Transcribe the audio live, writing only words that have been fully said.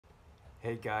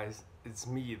Hey guys, it's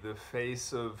me, the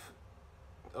face of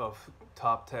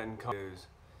top 10 news.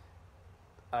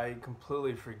 I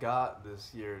completely forgot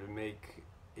this year to make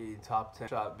a top 10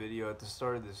 shot video at the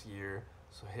start of this year,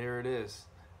 so here it is.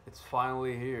 It's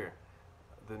finally here.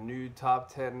 The new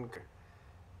top 10.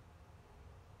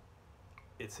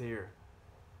 It's here.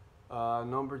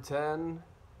 Number 10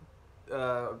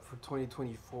 for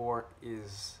 2024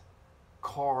 is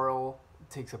Carl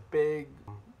takes a big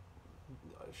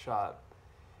shot.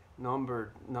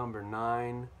 Number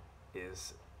 9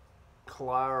 is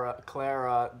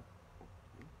Clara.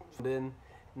 Then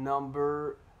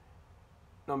number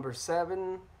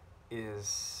 7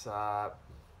 is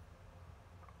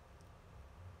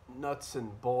nuts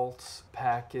and bolts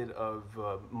packet of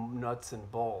nuts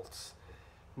and bolts.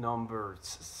 Number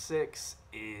 6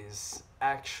 is,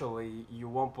 actually, you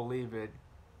won't believe it,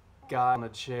 guy on a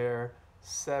chair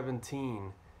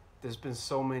 17. There's been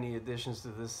so many additions to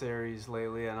this series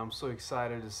lately, and I'm so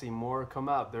excited to see more come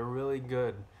out. They're really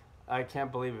good. I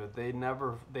can't believe it. They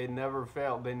never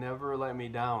failed. They never let me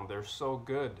down. They're so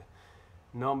good.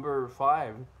 Number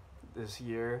 5 this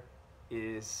year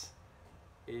is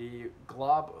a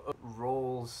glob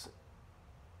rolls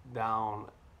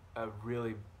down a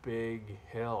really big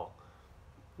hill.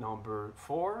 Number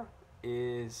 4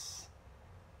 is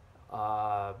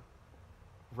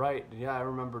right, yeah, I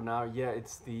remember now. Yeah,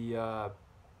 it's the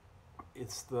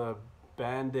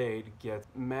Band-Aid gets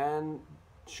man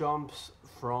jumps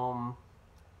from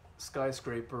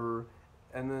skyscraper.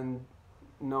 And then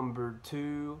number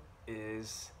 2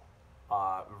 is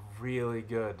really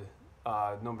good.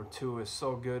 Number 2 is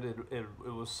so good. It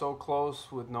was so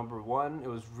close with number 1. It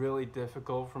was really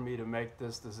difficult for me to make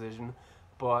this decision,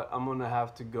 but I'm gonna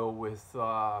have to go with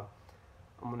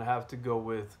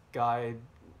guy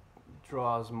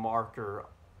draws marker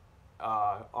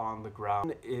on the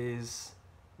ground is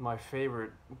my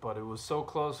favorite, but it was so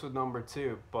close with number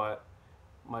 2. But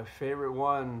my favorite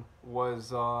one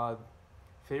was for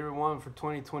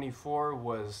 2024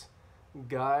 was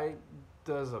guy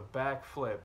does a backflip